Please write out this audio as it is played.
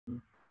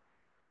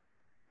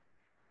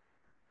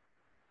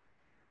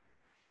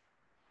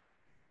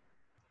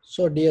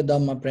So dear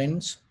Dharma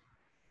friends,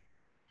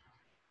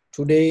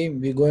 today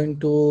we're going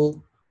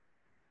to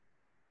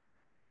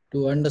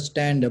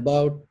understand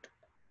about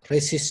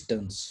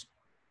resistance.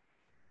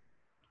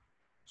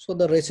 So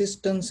the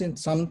resistance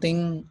is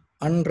something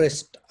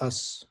unrest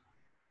us.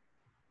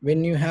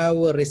 When you have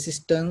a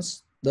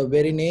resistance, the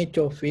very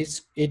nature of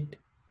it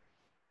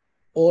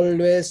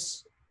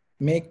always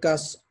make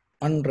us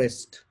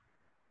unrest.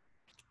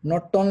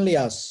 Not only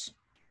us,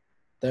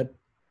 that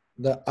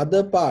the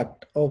other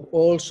part of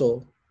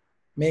also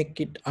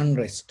make it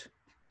unrest.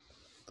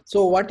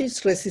 So what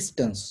is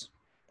resistance?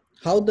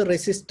 How the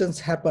resistance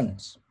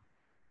happens?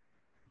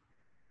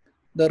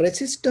 The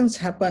resistance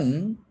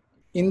happen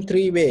in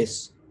three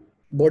ways: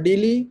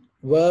 bodily,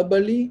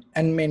 verbally,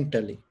 and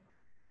mentally.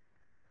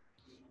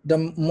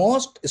 The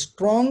most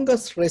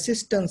strongest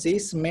resistance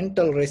is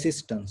mental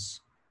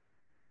resistance.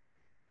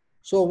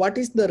 So what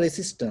is the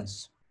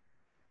resistance?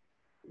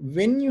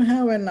 When you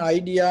have an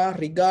idea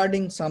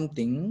regarding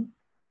something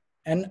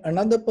and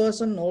another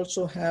person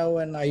also have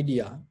an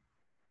idea,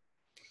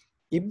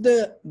 if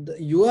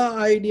your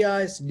idea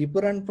is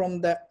different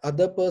from the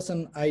other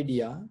person's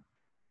idea,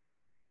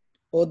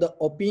 or the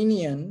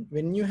opinion,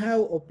 when you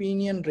have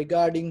opinion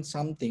regarding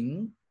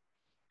something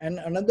and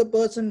another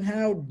person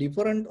have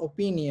different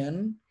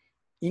opinion,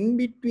 in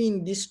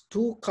between these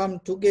two come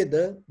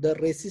together, the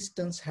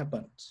resistance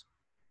happens.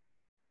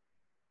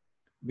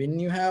 When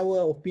you have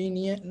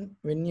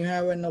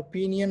an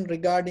opinion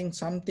regarding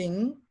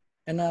something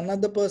and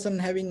another person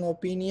having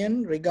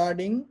opinion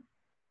regarding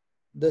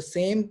the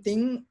same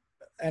thing,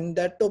 and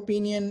that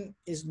opinion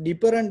is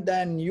different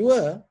than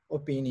your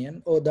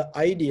opinion or the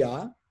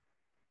idea,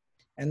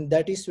 and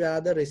that is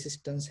where the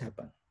resistance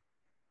happens.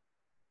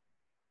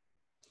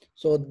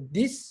 So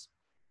this,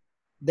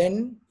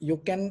 then you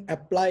can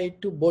apply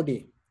it to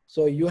body.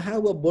 So you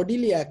have a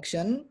bodily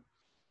action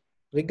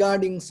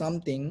regarding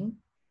something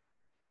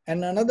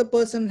and another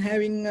person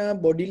having a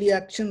bodily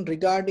action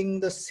regarding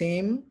the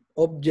same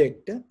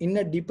object in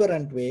a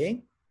different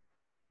way,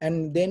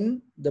 and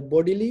then the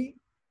bodily,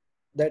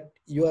 that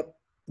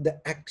the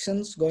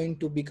actions going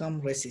to become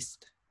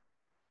resist,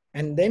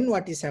 and then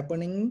what is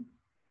happening?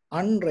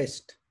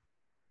 Unrest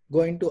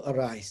going to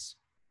arise.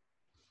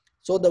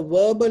 So the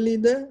verbally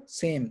the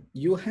same.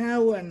 You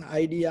have an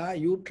idea,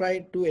 you try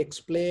to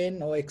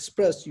explain or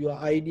express your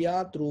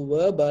idea through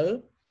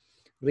verbal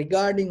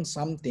regarding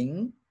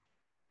something,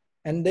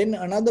 and then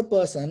another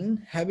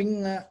person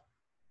having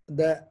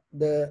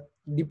the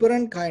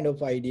different kind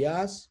of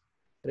ideas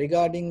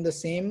regarding the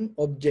same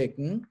object,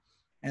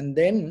 and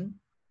then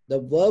the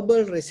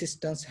verbal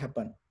resistance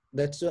happen.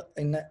 That's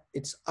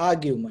it's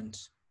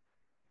arguments.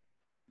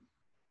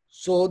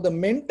 So the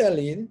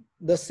mentally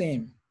the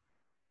same.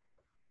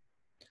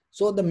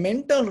 So the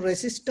mental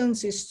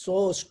resistance is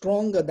so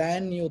stronger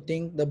than you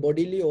think the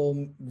bodily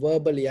or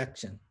verbally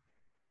action.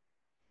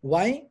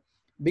 Why?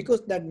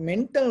 Because that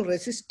mental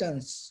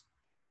resistance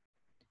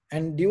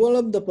and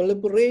develop the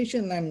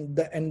proliferation and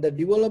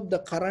develop the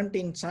current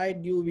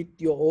inside you with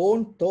your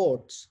own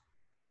thoughts,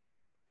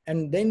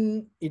 and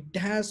then it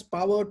has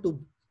power to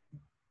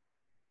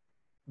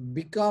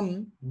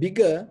become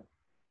bigger,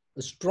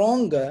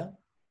 stronger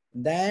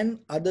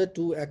than other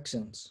two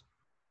actions.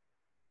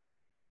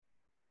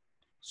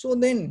 So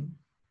then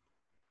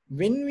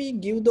when we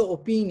give the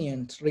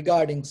opinions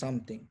regarding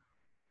something,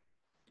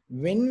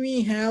 when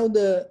we have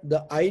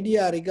the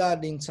idea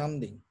regarding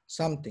something,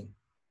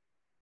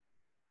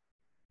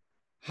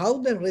 how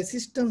the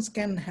resistance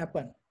can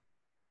happen?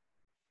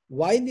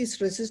 Why this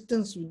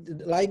resistance,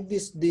 like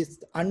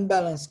this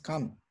unbalance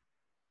come?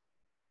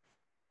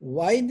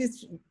 Why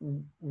this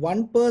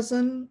one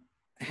person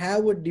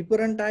have a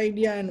different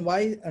idea and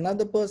why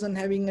another person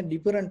having a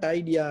different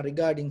idea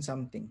regarding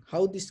something?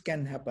 How this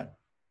can happen?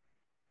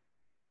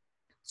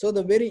 So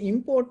the very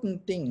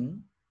important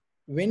thing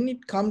when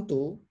it come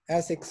to,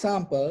 as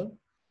example,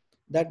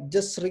 that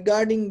just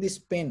regarding this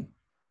pen,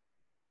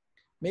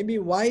 maybe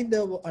why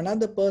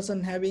another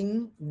person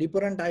having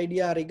different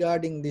idea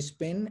regarding this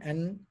pen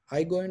and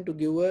I going to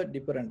give a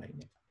different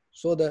idea.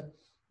 So the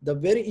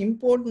very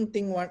important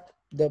thing,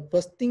 the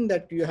first thing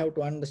that you have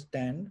to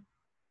understand,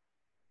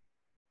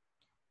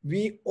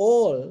 we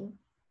all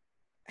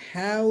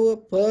have a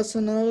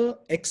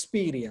personal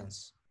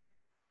experience.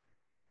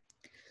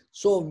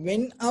 So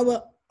when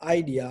our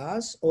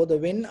ideas or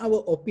when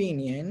our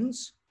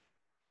opinions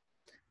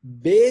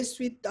based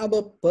with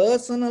our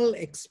personal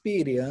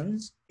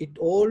experience, it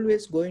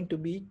always going to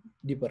be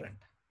different.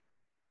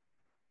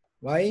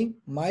 Why?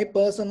 My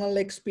personal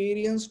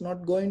experience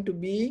not going to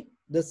be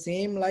the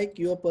same like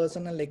your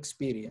personal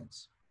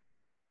experience.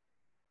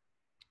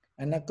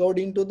 And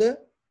according to the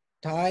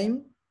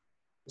time,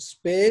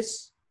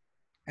 space,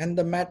 and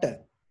the matter,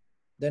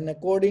 then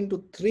according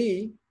to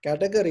three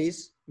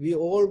categories, we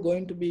all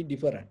going to be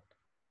different.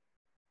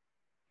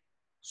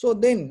 So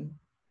then,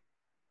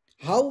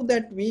 how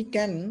that we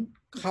can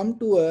come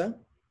to a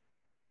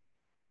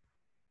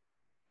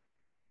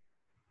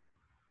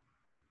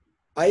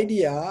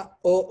idea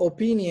or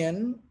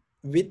opinion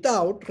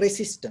without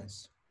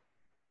resistance?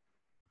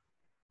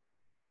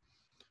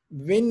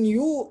 when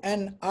you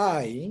and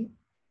I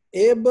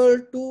able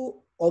to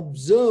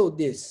observe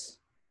this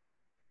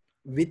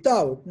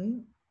without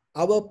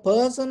our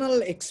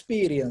personal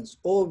experience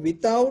or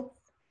without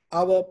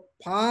our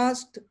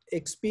past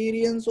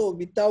experience or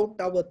without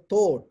our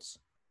thoughts,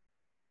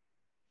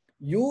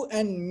 you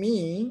and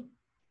me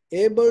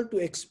able to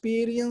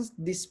experience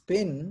this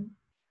pen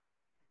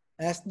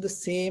as the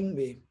same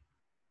way.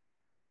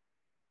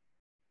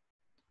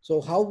 So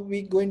how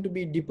we going to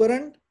be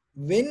different?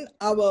 When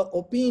our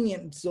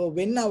opinion, so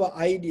when our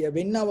idea,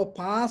 when our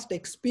past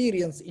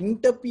experience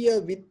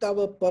interfere with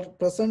our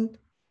present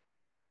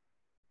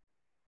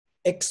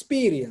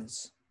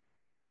experience,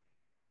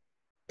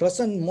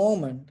 present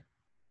moment,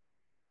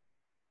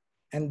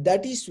 and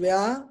that is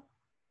where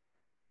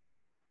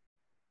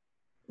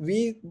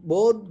we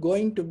both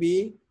going to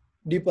be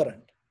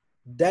different.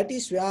 That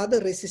is where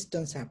the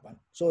resistance happen.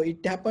 So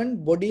it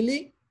happened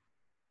bodily,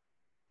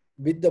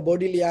 with the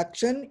bodily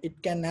action,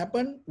 it can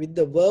happen with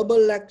the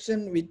verbal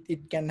action,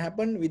 it can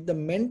happen with the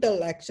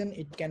mental action,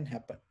 it can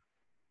happen.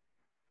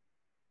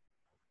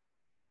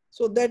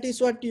 So that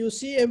is what you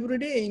see every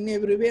day in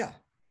everywhere.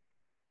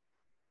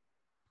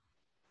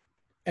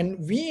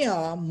 And we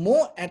are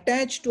more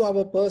attached to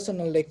our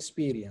personal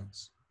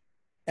experience.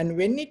 And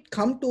when it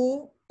comes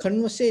to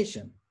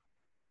conversation,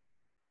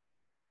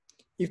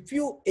 if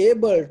you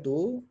able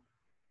to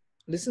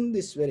listen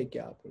this very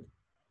carefully,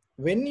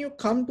 when you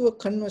come to a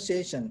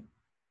conversation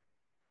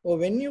or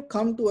when you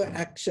come to an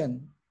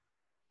action,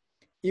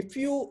 if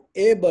you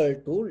able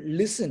to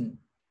listen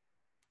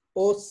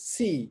or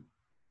see,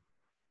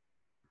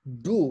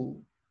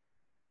 do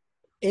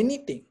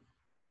anything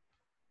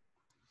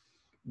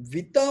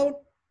without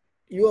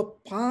your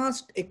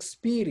past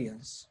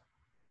experience,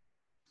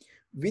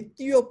 with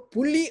your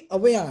fully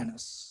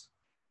awareness,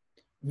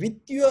 with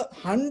your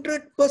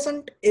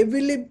 100%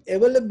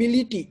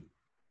 availability,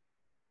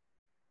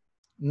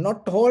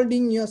 not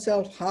holding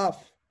yourself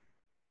half,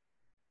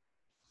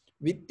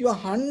 with your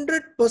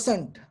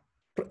 100%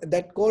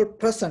 that called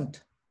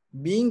present,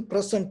 being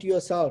present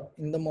yourself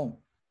in the moment,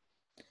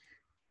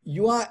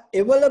 you are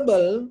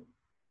available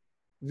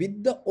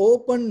with the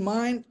open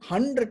mind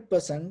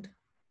 100%,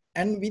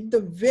 and with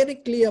the very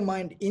clear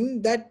mind.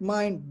 In that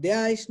mind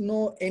there is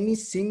no any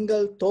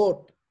single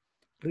thought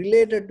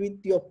related with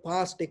your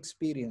past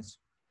experience.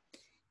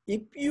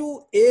 If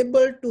you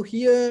able to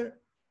hear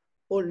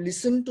or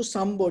listen to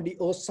somebody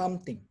or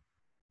something,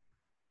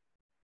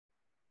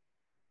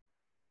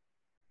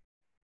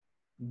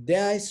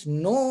 there is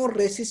no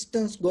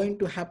resistance going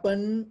to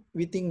happen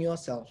within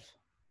yourself.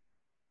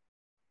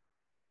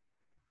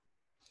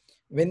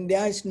 When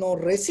there is no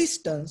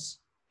resistance,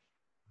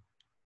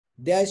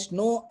 there is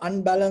no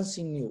unbalance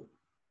in you.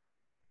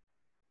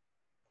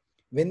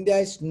 When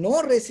there is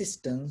no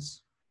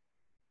resistance,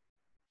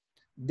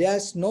 there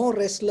is no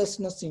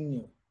restlessness in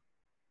you.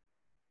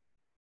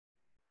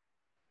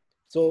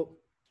 So,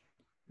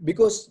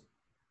 because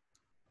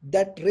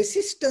that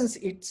resistance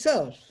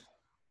itself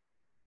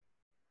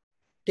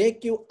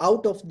take you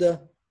out of the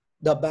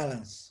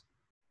balance.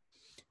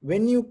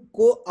 When you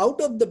go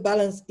out of the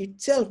balance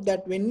itself,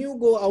 that when you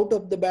go out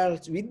of the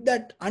balance with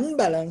that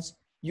unbalance,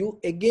 you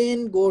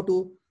again go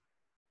to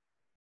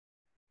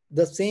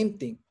the same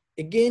thing,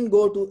 again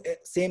go to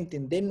same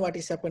thing. Then what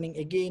is happening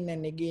again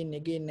and again,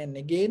 again and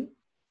again,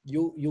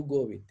 you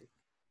go with it.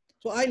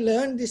 So I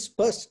learned this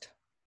first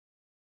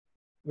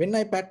when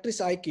I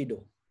practice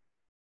Aikido.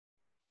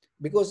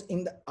 Because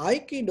in the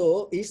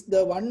Aikido is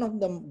the one of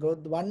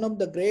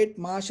the great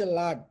martial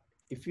art.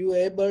 If you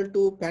able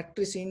to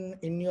practice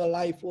in your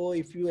life, or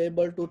if you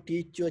able to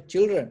teach your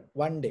children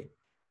one day,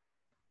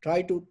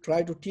 try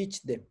to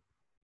teach them.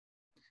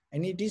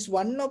 And it is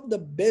one of the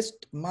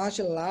best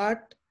martial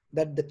art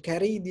that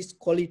carry this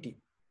quality.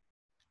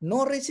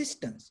 No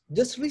resistance,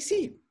 just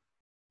receive.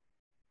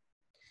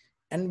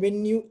 And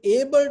when you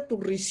able to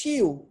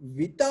receive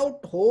without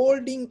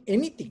holding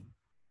anything,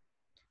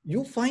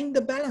 you find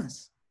the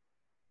balance.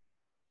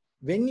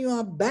 When you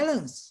are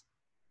balanced,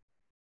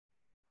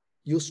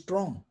 you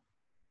strong.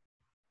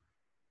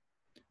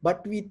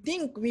 But we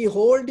think we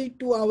hold it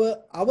to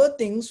our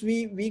things,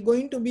 we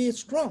going to be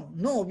strong.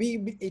 No,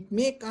 it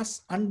make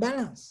us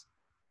unbalanced.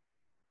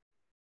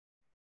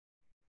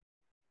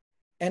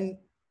 And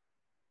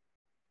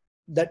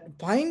that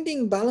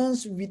finding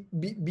balance with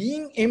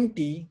being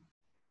empty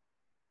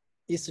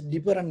is a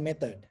different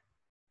method.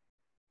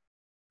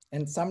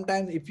 And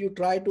sometimes if you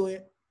try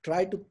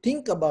to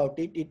think about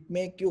it, it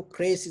make you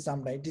crazy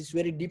sometimes. It is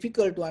very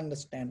difficult to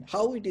understand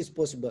how it is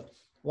possible.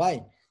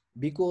 Why?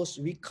 Because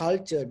we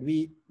cultured,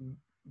 we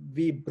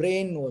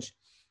brainwashed,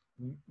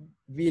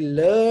 we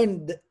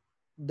learned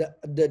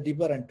the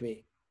different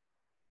way.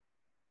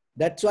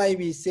 That's why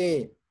we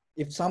say,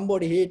 if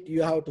somebody hit,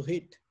 you have to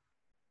hit.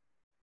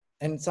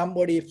 And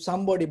if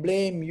somebody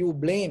blame, you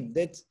blame.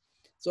 That's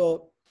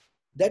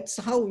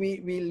how we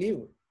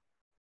live.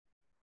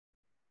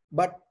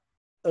 But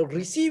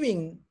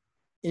receiving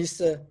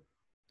is a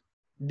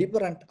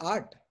different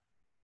art.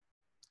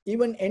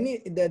 Even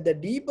the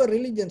deeper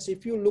religions,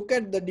 if you look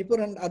at the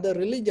different other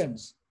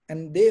religions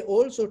and they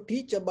also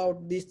teach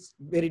about this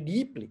very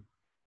deeply,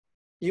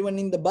 even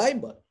in the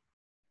Bible.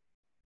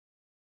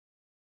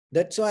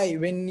 That's why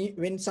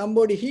when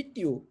somebody hit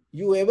you,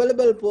 you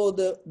available for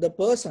the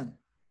person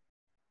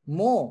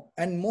more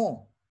and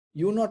more.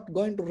 You're not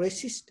going to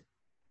resist,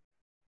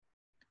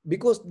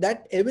 because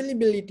that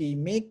availability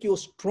make you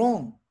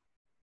strong.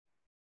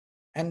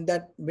 And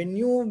that when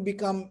you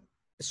become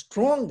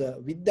stronger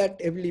with that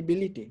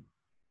availability,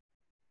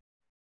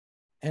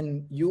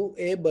 and you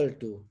able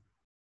to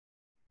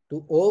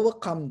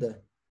overcome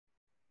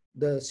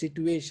the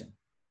situation.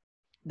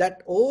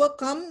 That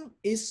overcome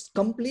is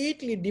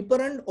completely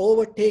different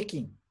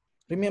overtaking.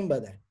 Remember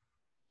that.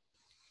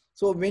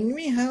 So when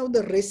we have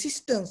the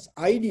resistance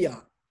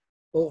idea,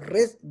 or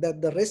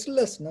the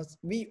restlessness,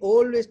 we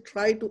always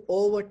try to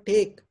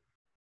overtake.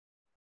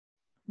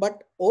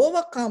 But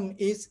overcome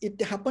is it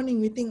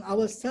happening within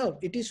ourselves.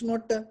 It is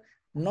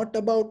not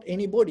about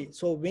anybody.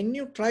 So when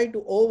you try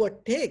to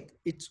overtake,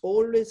 it's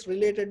always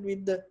related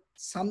with the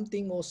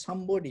something or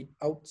somebody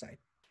outside.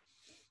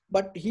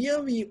 But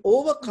here we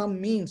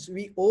overcome means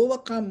we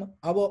overcome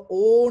our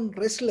own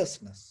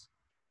restlessness,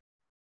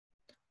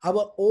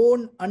 our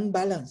own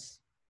unbalance.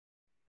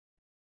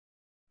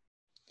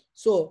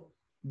 So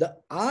the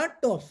art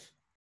of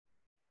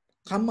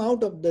come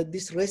out of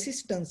this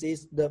resistance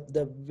is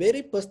the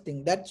very first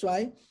thing. That's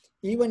why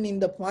even in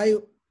the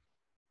 5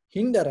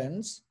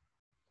 hindrance,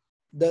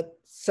 the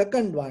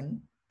second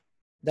one,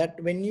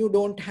 that when you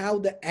don't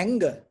have the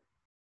anger,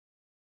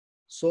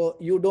 so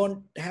you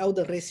don't have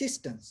the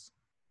resistance.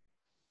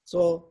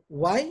 So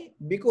why?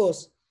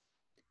 Because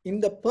in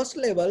the first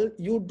level,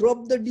 you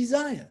drop the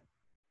desire.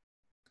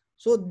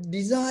 So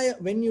desire,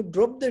 when you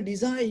drop the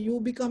desire, you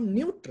become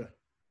neutral.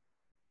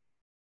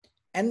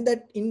 And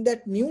that in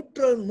that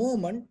neutral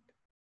moment,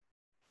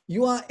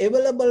 you are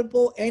available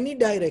for any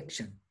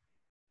direction.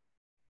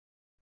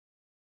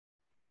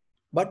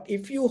 But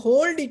if you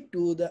hold it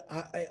to the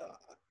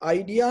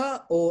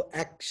idea or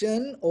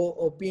action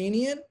or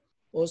opinion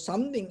or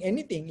something,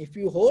 anything, if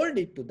you hold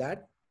it to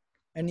that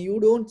and you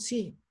don't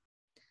see,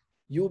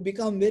 you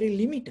become very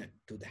limited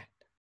to that.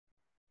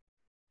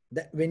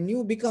 That when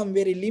you become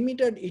very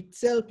limited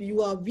itself,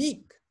 you are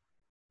weak.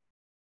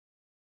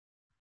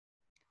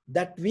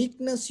 That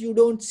weakness you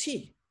don't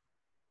see.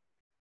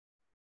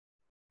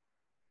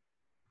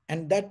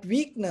 And that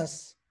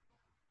weakness,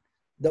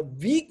 the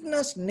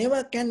weakness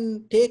never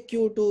can take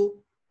you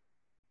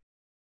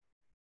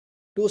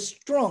to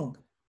strong.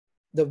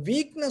 The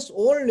weakness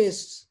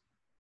always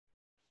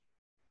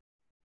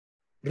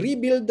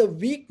rebuild the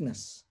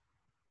weakness.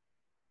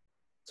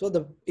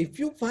 So if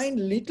you find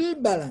little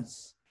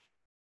balance,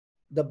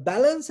 the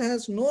balance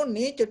has no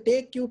nature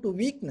take you to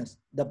weakness.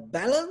 The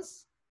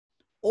balance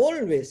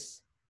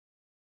always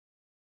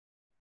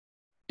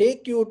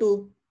take you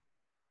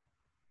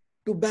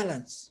to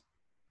balance.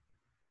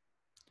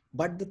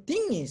 But the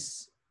thing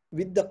is,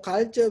 with the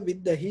culture,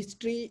 with the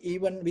history,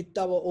 even with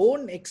our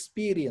own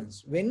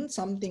experience, when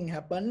something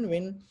happens,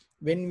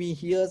 when we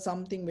hear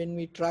something, when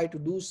we try to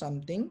do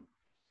something,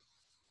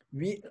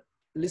 we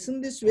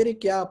listen this very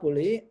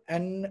carefully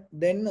and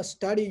then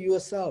study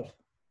yourself.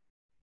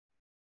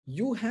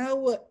 You have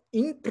an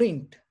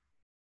imprint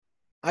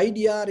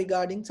idea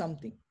regarding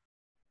something.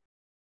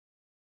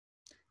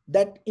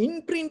 That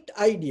imprint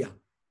idea,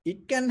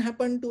 it can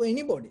happen to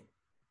anybody.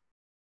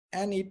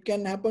 And it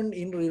can happen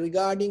in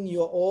regarding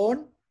your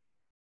own,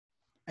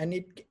 and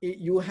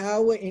you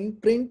have an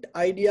imprint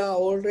idea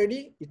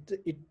already.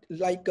 It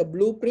like a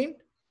blueprint.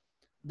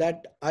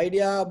 That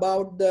idea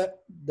about the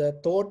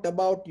thought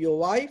about your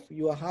wife,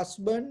 your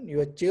husband,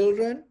 your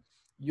children,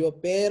 your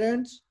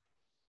parents,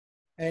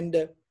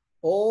 and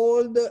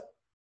all the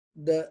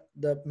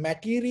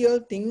material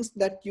things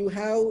that you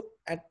have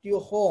at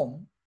your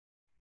home.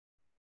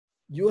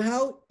 You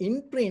have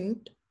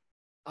imprint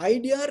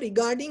idea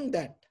regarding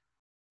that.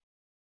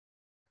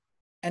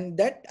 And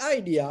that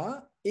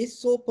idea is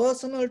so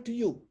personal to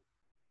you.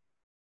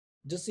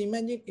 Just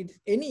imagine it's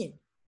any,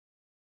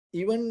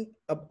 even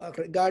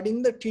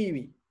regarding the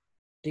TV,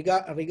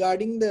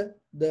 regarding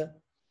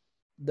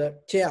the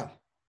chair.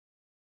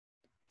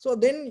 So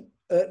then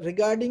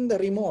regarding the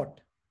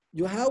remote,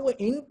 you have an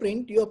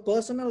imprint, your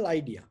personal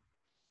idea.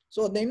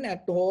 So then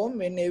at home,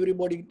 when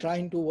everybody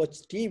trying to watch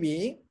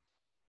TV,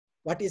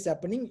 what is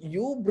happening?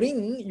 You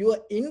bring your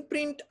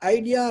imprint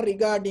idea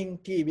regarding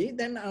TV,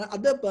 then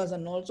another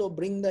person also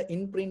bring the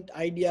imprint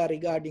idea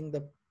regarding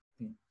the.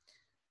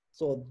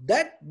 So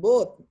that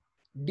both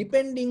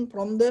depending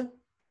from the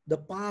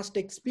past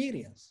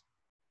experience,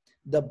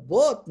 the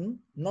both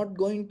not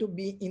going to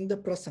be in the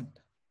present.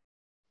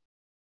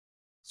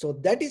 So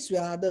that is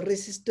where the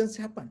resistance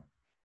happen.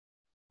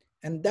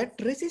 And that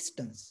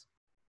resistance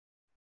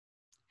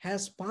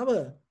has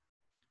power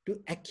to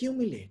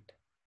accumulate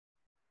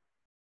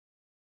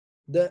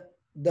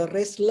the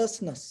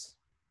restlessness.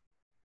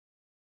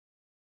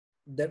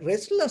 The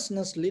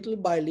restlessness, little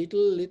by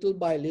little, little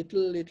by little,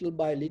 little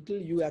by little,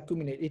 you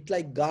accumulate. It's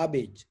like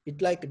garbage.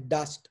 It's like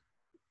dust.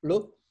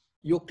 Look,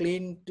 you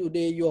clean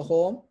today your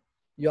home,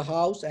 your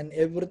house and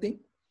everything.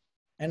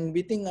 And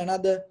within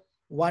another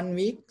 1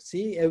 week,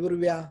 see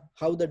everywhere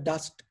how the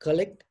dust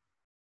collect.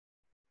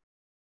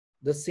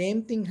 The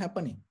same thing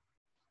happening.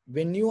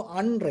 When you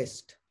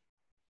unrest,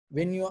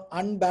 when you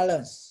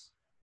unbalance,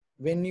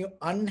 when you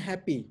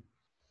unhappy,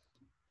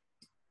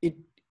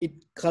 it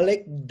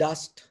collect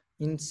dust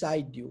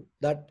inside you.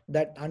 That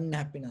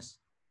unhappiness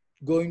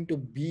going to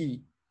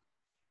be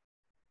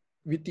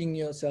within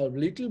yourself,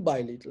 little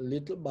by little,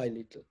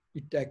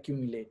 it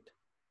accumulate.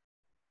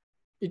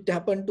 It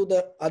happened to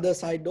the other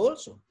side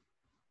also.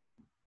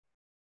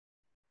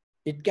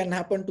 It can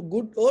happen to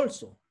good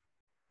also.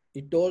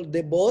 They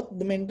both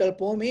the mental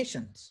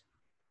formations,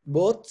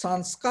 both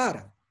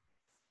sanskara.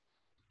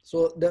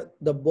 So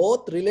the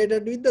both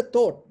related with the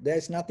thought. There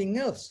is nothing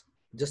else,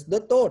 just the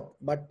thought,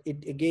 but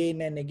it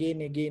again and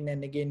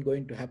again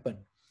going to happen.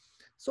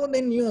 So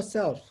then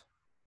yourself,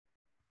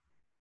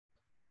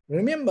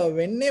 remember,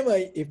 whenever,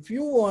 if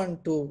you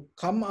want to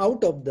come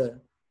out of the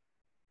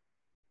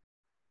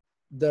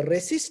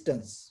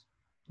resistance,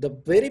 the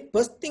very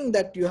first thing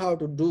that you have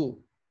to do,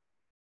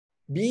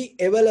 be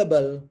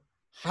available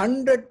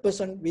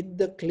 100% with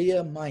the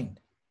clear mind.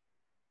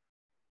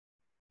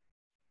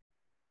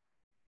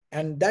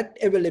 And that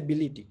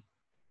availability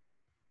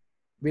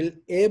will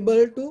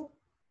able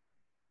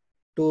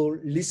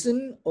to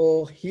listen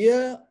or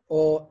hear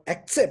or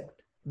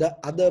accept the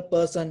other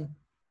person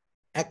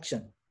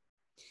action.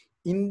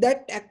 In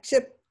that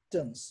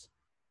acceptance,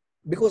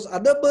 because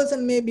other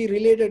person may be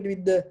related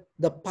with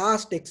the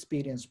past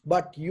experience,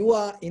 but you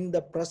are in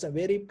the present,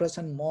 very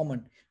present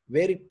moment,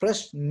 very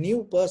fresh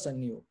new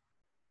person you.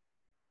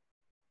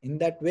 In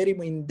that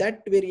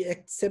very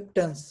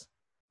acceptance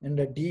and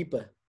the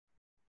deeper,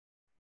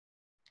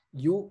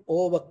 you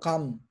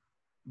overcome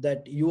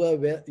that your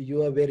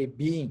very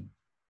being.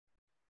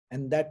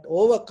 And that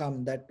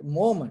overcome that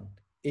moment,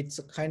 it's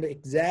kind of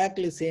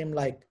exactly same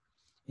like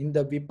in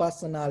the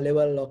vipassana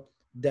level of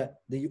the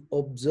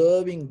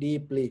observing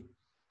deeply,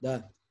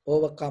 the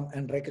overcome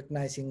and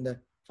recognizing the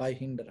 5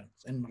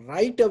 hindrance. And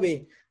right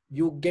away,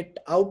 you get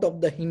out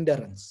of the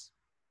hindrance.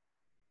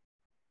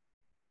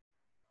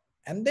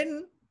 And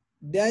then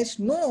there is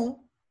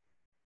no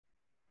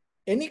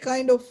any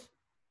kind of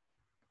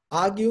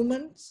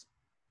arguments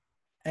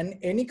and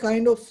any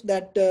kind of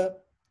that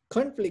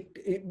conflict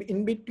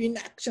in between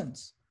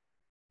actions.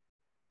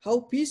 How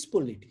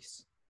peaceful it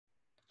is,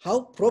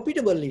 how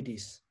profitable it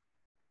is.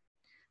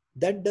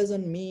 That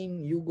doesn't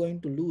mean you're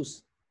going to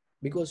lose,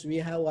 because we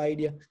have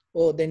idea,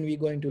 oh, then we're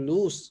going to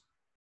lose.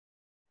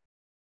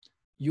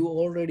 You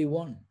already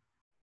won.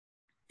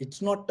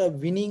 It's not a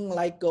winning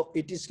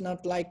it is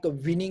not like a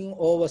winning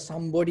over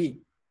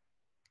somebody.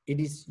 It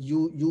is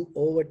you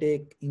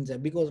overtake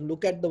inside. Because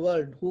look at the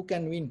world, who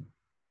can win?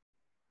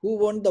 Who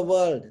won the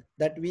world?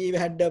 That we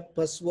had the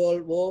First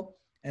World War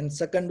and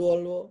Second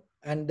World War,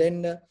 and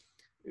then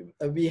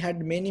we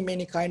had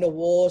many kind of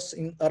wars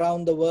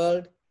around the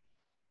world.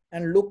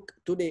 And look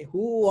today,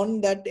 who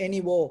won that any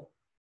war?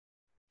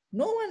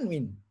 No one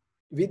win.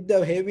 With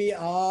the heavy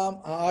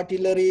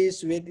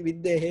artilleries,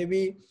 with the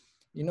heavy,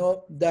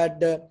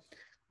 the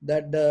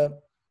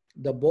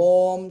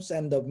bombs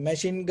and the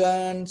machine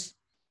guns,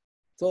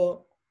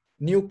 so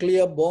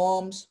nuclear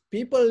bombs.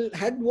 People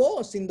had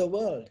wars in the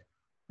world.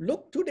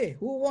 Look today,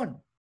 who won?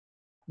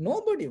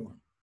 Nobody won.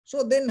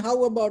 So then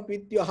how about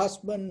with your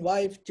husband,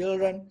 wife,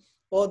 children,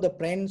 or the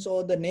friends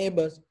or the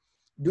neighbors?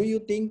 Do you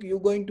think you're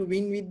going to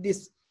win with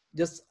this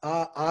just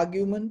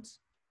arguments?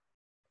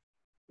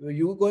 Are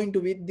you going to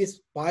win this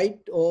fight,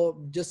 or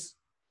just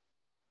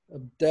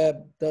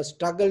the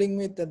struggling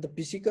with the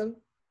physical?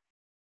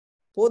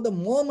 For the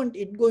moment,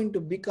 it's going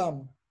to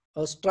become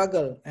a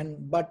struggle,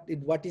 but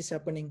what is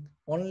happening?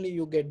 Only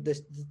you get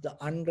the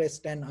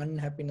unrest and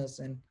unhappiness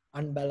and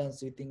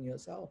unbalance within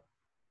yourself.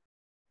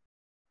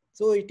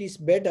 So it is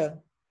better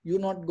you're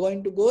not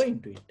going to go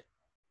into it.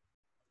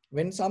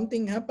 When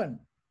something happens,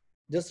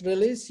 just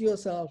release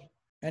yourself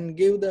and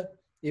give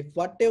if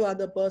whatever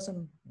other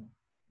person,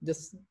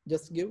 just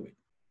give it.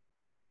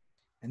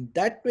 And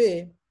that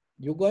way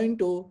you're going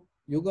to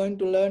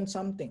learn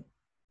something.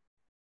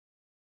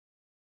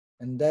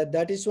 And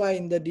that is why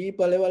in the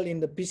deeper level, in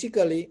the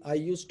physically, I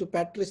used to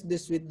practice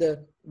this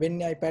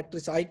when I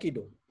practice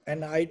Aikido.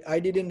 And I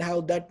didn't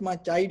have that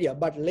much idea,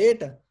 but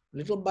later,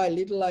 little by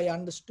little, I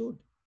understood.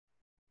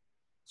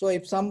 So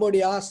if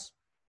somebody asks,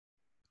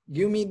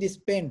 give me this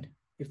pen,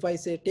 if I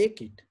say,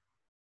 take it,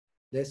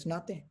 there's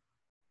nothing.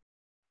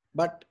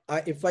 But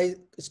if I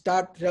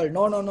start tell,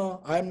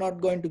 no, I'm not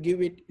going to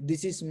give it,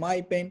 this is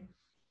my pen,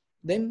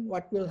 then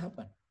what will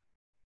happen?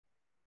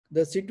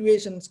 The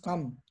situations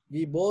come,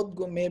 we both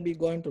may be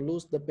going to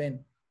lose the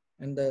pen,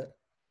 and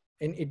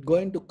it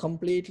going to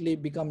completely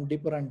become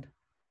different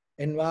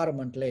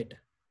environment later.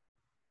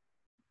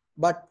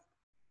 But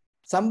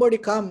somebody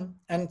come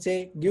and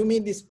say, give me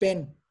this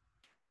pen.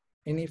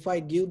 And if I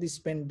give this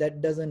pen,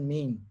 that doesn't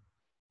mean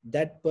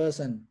that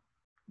person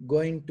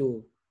going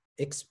to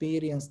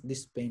experience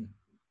this pain.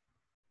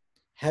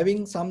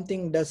 Having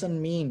something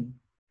doesn't mean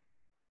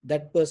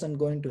that person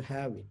going to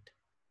have it.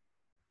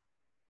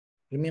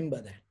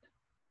 Remember that.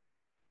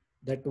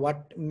 That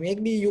what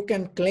maybe you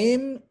can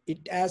claim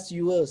it as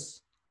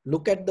yours.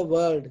 Look at the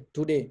world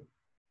today.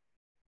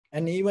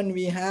 And even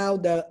we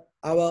have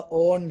our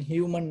own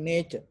human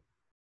nature.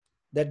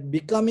 That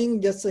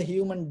becoming just a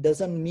human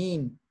doesn't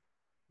mean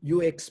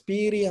you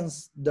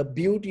experience the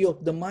beauty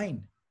of the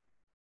mind.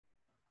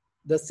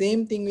 The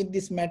same thing with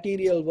this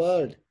material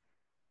world.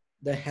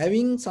 The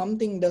having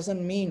something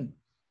doesn't mean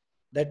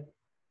that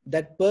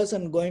that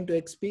person going to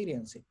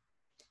experience it.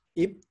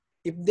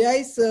 If there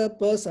is a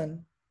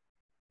person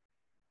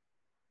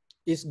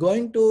is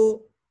going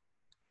to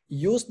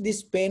use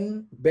this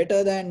pen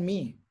better than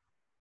me,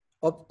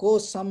 of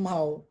course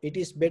somehow it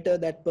is better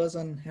that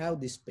person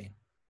have this pen.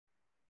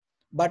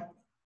 But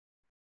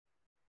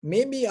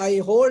maybe I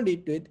hold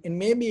it with, and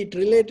maybe it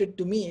related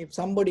to me. If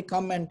somebody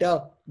come and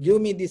tell,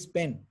 give me this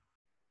pen,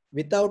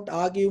 without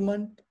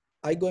argument,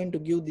 I going to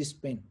give this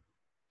pen.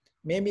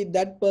 Maybe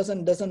that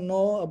person doesn't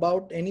know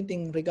about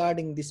anything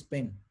regarding this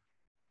pen.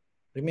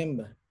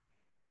 Remember,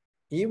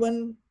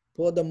 even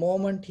for the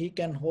moment he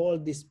can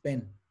hold this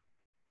pen,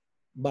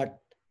 but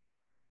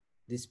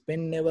this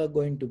pen never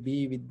going to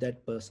be with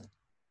that person.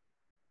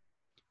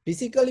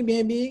 Physically,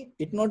 maybe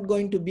it's not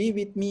going to be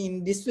with me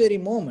in this very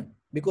moment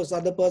because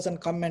other person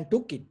come and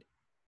took it.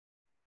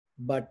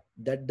 But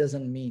that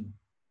doesn't mean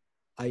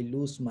I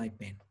lose my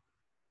pen.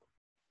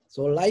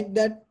 So like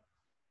that,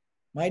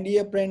 my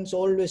dear friends,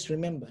 always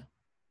remember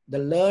the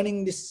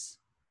learning this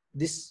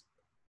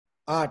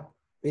art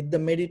with the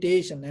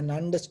meditation and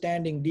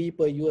understanding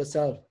deeper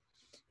yourself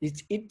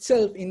is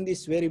itself in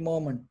this very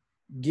moment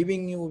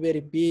giving you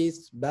very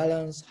peace,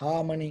 balance,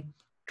 harmony,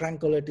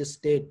 tranquility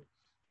state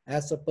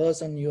as a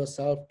person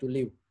yourself to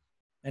live.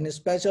 And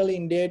especially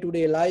in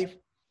day-to-day life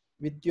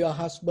with your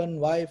husband,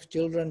 wife,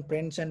 children,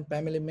 friends and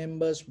family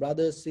members,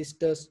 brothers,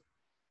 sisters,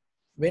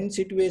 when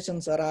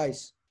situations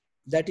arise,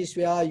 that is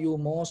where you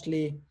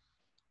mostly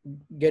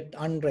get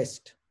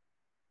unrest.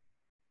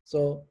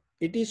 So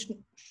it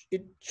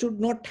should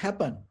not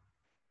happen.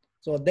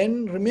 So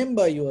then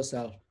remember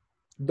yourself.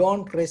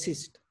 Don't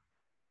resist.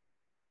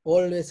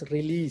 Always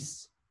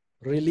release.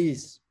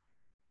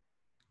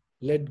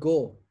 Let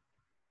go.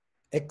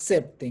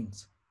 Accept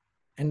things.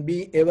 And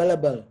be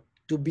available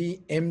to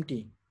be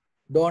empty.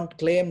 Don't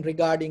claim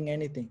regarding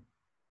anything.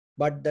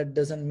 But that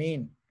doesn't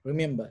mean,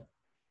 remember,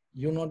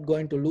 you're not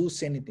going to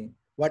lose anything.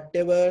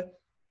 Whatever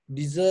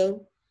deserve,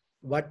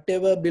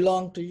 whatever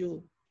belong to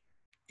you,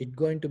 it's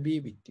going to be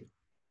with you.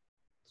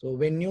 So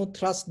when you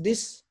trust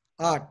this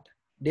art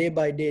day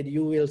by day,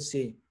 you will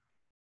see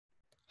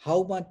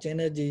how much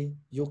energy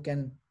you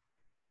can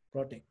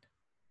protect,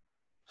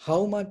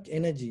 how much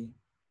energy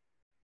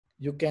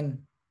you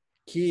can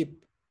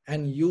keep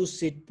and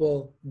use it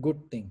for good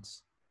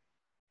things.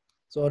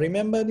 So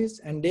remember this,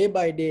 and day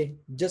by day,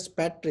 just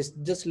practice.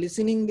 Just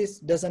listening this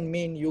doesn't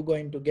mean you're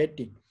going to get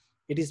it.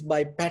 It is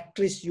by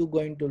practice you're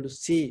going to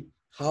see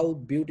how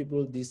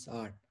beautiful this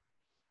art.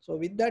 So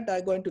with that,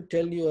 I'm going to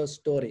tell you a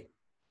story.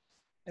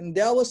 And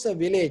there was a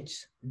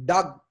village,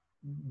 duck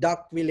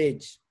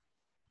village,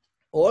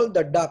 all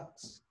the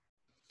ducks.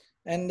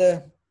 And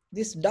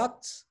these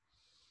ducks,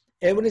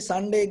 every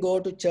Sunday go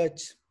to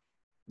church.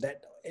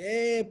 That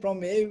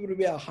from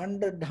everywhere,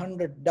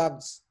 100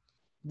 ducks.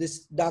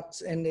 These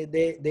ducks, and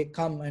they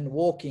come and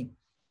walking.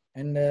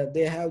 And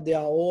they have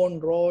their own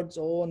roads,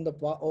 own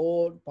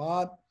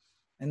path,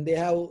 and they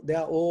have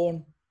their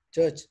own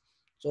church.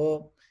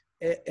 So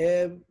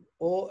the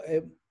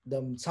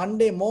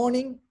Sunday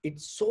morning,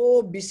 it's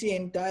so busy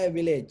entire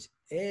village.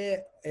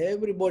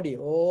 Everybody,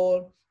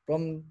 all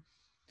from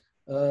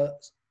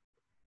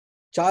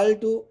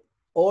child to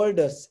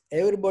oldest,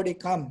 everybody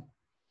come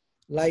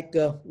like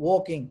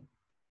walking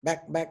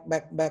back,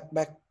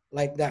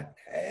 like that.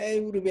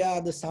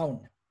 Everywhere the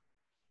sound.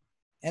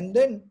 And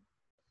then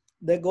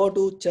they go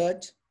to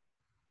church,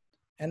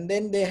 and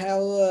then they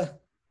have a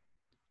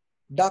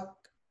duck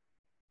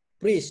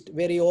priest,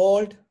 very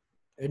old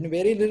and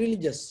very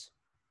religious.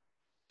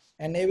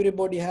 And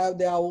everybody have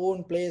their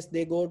own place.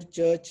 They go to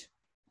church.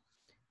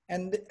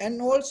 And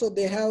also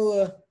they have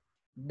a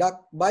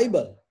duck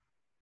Bible.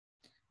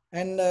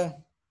 And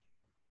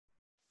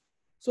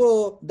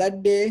so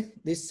that day,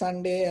 this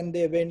Sunday, and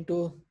they went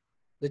to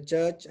the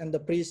church, and the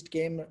priest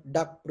came,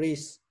 duck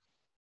priest.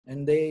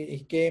 And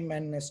he came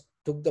and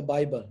took the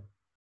Bible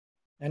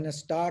and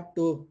start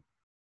to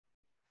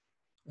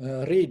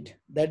read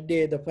that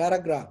day the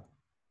paragraph,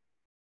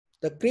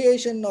 the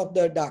creation of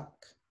the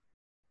duck,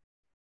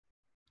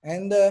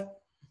 and the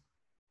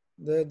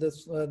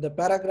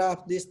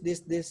paragraph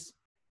this,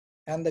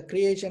 and the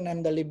creation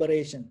and the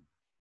liberation.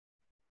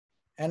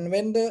 And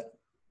when the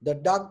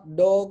duck,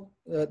 the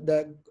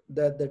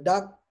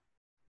duck,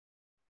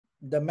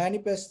 the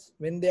manifest,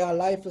 when their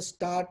life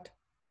start,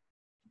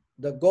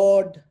 the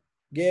God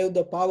gave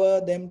the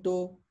power them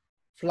to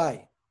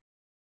fly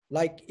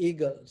like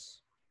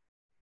eagles.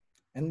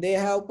 And they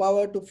have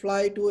power to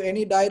fly to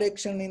any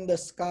direction in the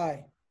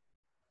sky.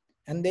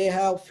 And they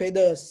have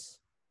feathers,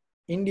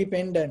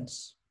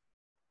 independence.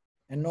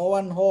 And no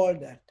one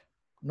hold that.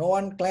 No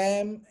one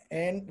claim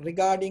and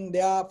regarding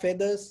their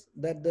feathers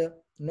that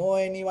no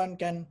anyone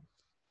can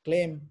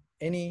claim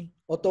any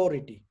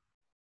authority.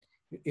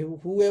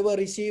 Whoever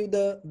received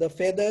the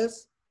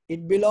feathers,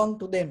 it belonged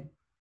to them.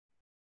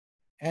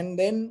 And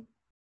then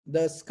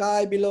the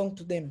sky belonged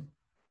to them.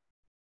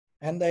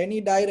 And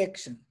any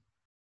direction.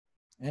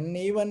 And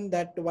even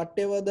that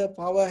whatever the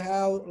power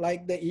have,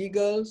 like the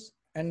eagles,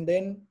 and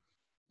then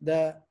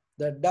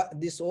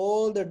this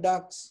all the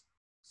ducks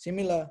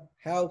similar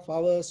have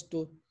powers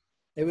to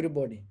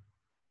everybody.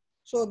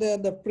 So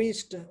the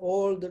priest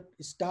all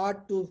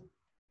start to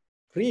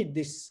read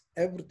this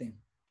everything,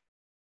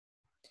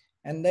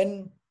 and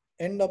then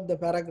end of the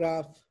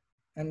paragraph,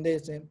 and they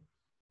say,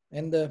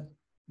 and the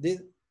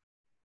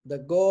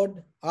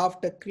God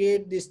after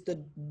create this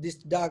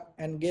duck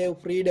and gave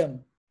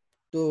freedom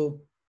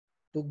to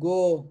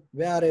go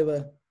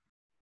wherever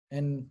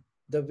and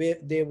the way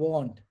they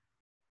want,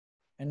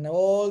 and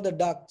all the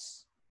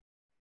ducks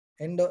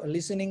and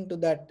listening to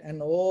that,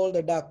 and all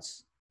the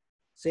ducks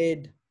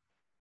said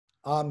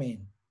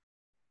Amen,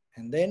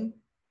 and then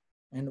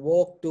and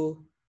walk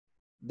to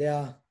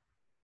their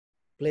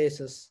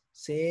places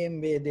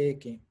same way they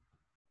came.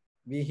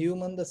 We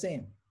human the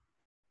same.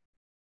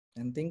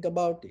 And think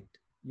about it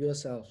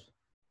yourself,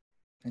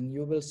 and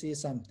you will see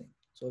something.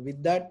 So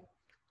with that,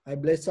 I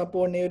bless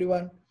upon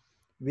everyone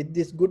with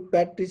this good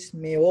practice.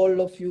 May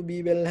all of you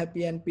be well,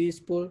 happy and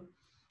peaceful.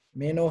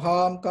 May no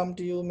harm come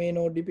to you, may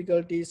no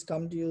difficulties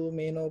come to you,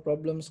 may no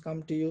problems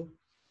come to you.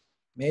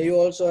 May you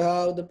also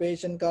have the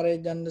patient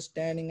courage,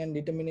 understanding and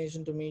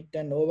determination to meet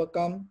and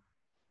overcome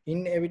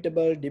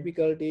inevitable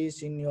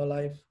difficulties in your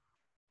life.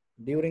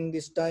 During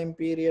this time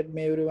period,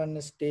 may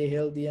everyone stay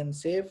healthy and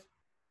safe.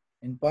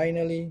 And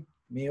finally,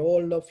 may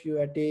all of you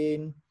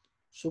attain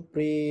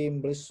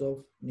supreme bliss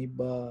of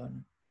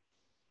Nibbana.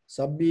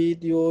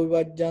 Sabbityo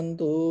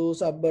vajjantu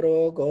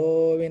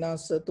sabbarogo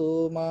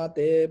vinasatu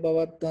mate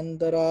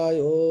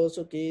bhavattantarayo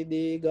sukhi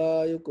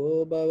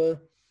digayuko bhava.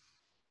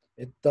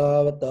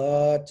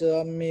 Ittavata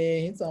cha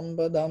ammehi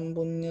sampadam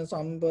punya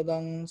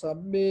sampadam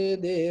sabbe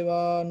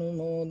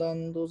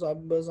devanumodantu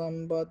sabba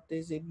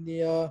sampatti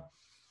siddhya.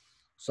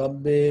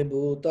 Sabbe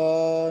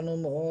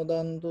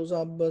bhutanumodantu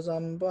sabba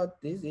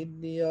sampatti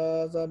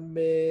siddhya.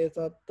 Sabbe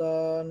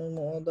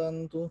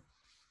sattanumodantu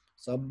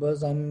sabba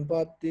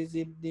sampatti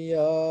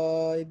siddhya.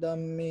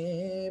 Idamme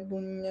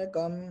punya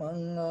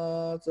kammang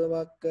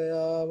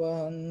asavakkaya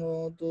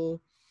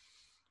vahannotu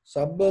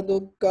sabba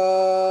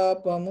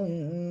dukkha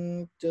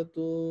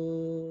pamuncatu.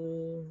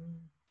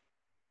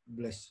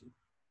 Bless you.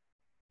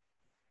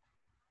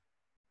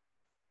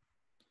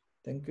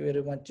 Thank you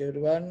very much,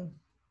 everyone.